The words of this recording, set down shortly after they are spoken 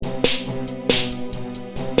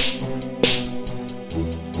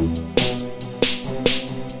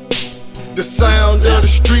the sound of the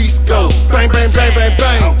streets go. Bang, bang, bang, bang,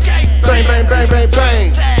 bang. Bang, bang, bang, bang, bang.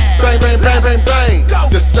 Bang, bang, bang, bang, bang.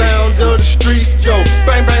 The sound of the streets go.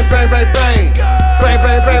 Bang, bang, bang, bang, bang. Bang,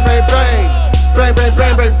 bang, bang, bang, bang. Bang, bang,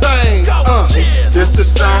 bang, bang, bang. This the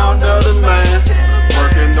sound of the man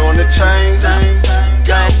working on the chain. Gang,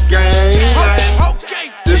 gang, gang.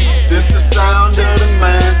 This the sound of the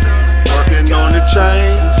man working on the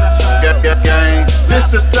chain. Gang. This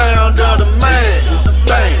the sound of the man.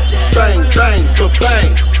 Bang, bang, bang, bang,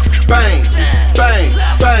 bang, bang,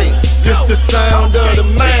 bang. This the sound of the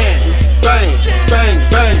man. Bang, bang,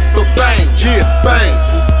 bang, bang, yeah, bang,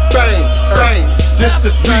 bang, bang. This the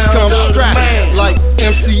sound of the man. Like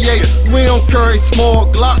MC8, we don't carry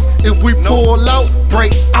small Glock. If we pull out,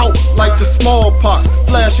 break out like the smallpox.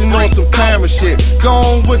 Flashing on some camera shit,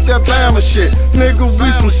 gone with that Bama shit. Nigga, we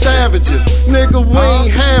some savages. Nigga, we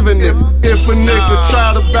ain't having it. If a nigga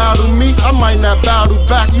try to battle me, I might not battle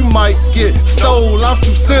back. You might get stole. I'm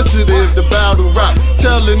too sensitive to battle rock.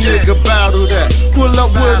 Tell a nigga battle that. Pull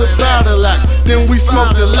up with a battle axe. Then we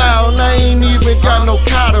smoke it loud, and I ain't even got no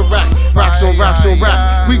cataract. Rocks on rocks on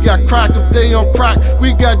rocks. We got crack if they on crack.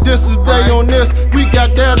 We got this if they on this. We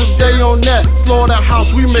got that if they on that.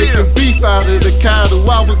 Slaughterhouse, we making beef out of the cattle.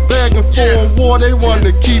 I was begging for a war, they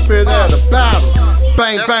wanted to keep it at a battle.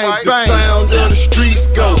 Bang, bang, bang. The sound of the streets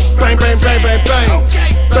go. Bang, bang, bang, bang, bang.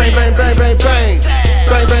 Bang, bang, bang, bang, bang.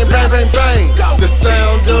 Bang, bang, bang, bang, bang. The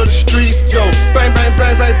sound of the streets go. Bang, bang,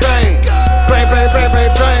 bang, bang, bang. Bang, bang, bang,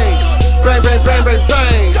 bang, bang. Bang, bang, bang, bang,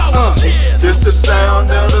 bang. This the sound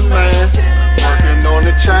of the man working on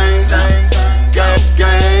the chain. Gang, gang,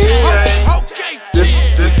 gang.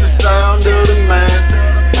 This the sound of the man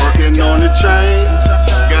working on the chain.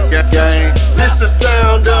 Gang. This the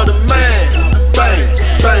sound of the man. Bang,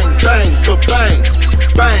 bang, bang, bang,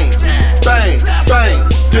 bang, bang, bang.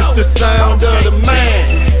 This the sound of the man.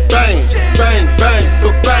 Bang, bang, bang,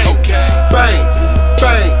 bang, bang,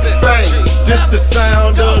 bang, bang. This the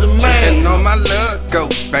sound of the man. And on my luck go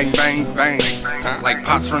bang, bang, bang. Like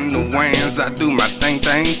pops from the Wams, I do my thing.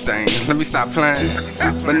 Let me stop playing.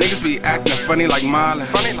 But niggas be acting funny like Marlon.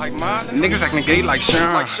 Niggas acting gay like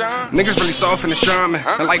Sean. Niggas really soft in the Sherman.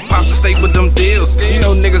 And like pops to stay with them deals. You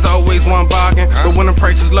know niggas always want bargain. But when the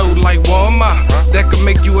prices low like Walmart, that could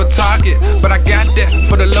make you a target. But I got that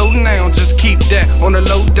for the low now. Just keep that on the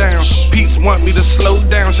low down. Pete's want me to slow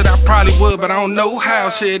down. Shit, I probably would, but I don't know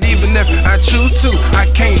how. Shit, even if I choose to, I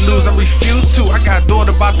can't lose, I refuse to. I got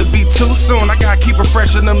daughter about to be too soon. I gotta keep her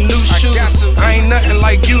fresh in them new shoes. I ain't nothing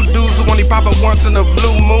like you dudes who only pop up once in a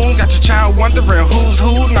blue moon. Got your child wondering who's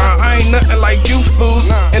who. Nah, I ain't nothing like you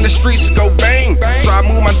fools. In the streets go bang. So I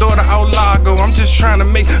move my daughter out Lago. I'm just trying to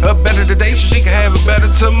make her better today so she can have it better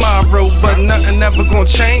tomorrow. But nothing ever gonna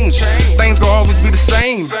change. Things gonna always be the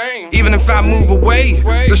same. Even if I move away,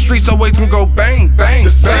 the streets always gonna go bang, bang.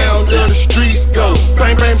 The sound of the streets go.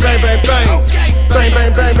 Bang, bang, bang, bang, bang. Bang,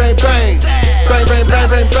 bang, bang, bang, bang. Bang, bang, bang,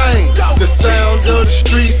 bang, bang. The sound of the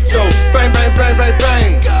streets go. Bang, bang, bang, bang,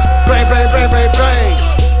 bang. Bang, bang, bang, bang, bang.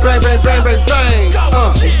 Bang, bang, bang, bang, bang.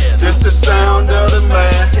 This the sound of the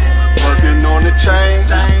man working on the chain.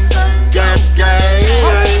 Gang, gang, gang.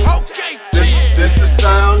 This the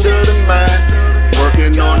sound of the man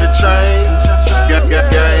working on the chain. Gang, gang,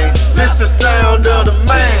 gang. This the sound of the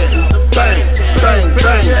man. Bang, bang,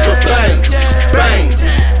 bang, bang, bang,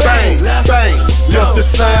 bang, bang. This the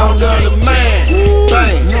sound of the man.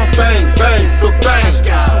 Bang, bang, bang, bang,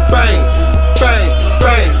 bang, bang,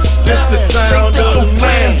 bang. This the sound of the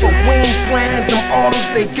man. But we ain't playing them autos,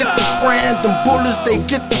 they get the spraying. Them bullets, they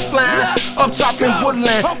get the flying. Up top in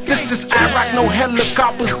Woodland, this is Iraq, no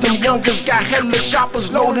helicopters. Them youngers got hella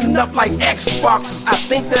choppers loading up like Xboxes. I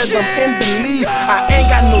think that I'm in the league. I ain't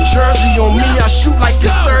got no jersey on me, I shoot like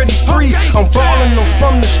it's 33. I'm ballin' them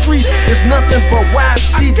from the streets, it's nothing but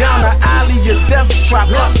YT. Down the alley, your death trap.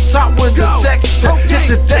 Up top with the tech set. Hit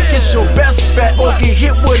the deck, it's your best bet. Or get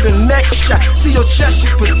hit with the next shot. See your chest, you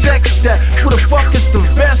protect that. Who the fuck is the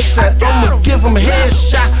vest at? I'ma give him a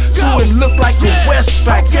headshot so it look like a West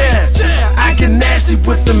back. Yeah, I get nasty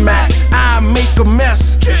with the Mac, I make a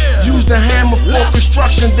mess. Use the hammer for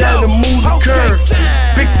construction that'll move the curb.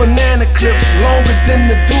 Big banana clips, longer than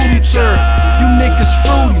the duty turd. You niggas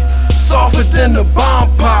fruity, softer than the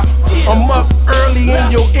bomb pop. I'm up early in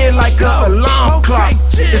your ear like an alarm clock.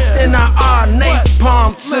 It's NIR,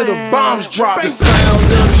 Napalm till the bombs drop. The sound of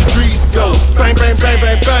the streets go. Bang, bang, bang,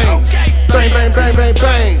 bang, bang. Bang, bang, bang, bang,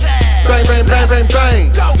 bang. Bang, bang, bang, bang, bang.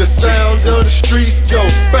 The sound of the streets go.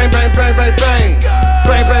 Bang, bang, bang, bang, bang.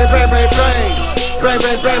 Bang, bang, bang, bang, bang. Bang,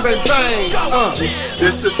 bang, bang, bang, bang.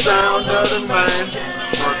 This the sound of the man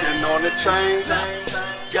working on the chain.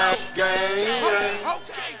 gang, gang.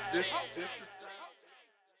 This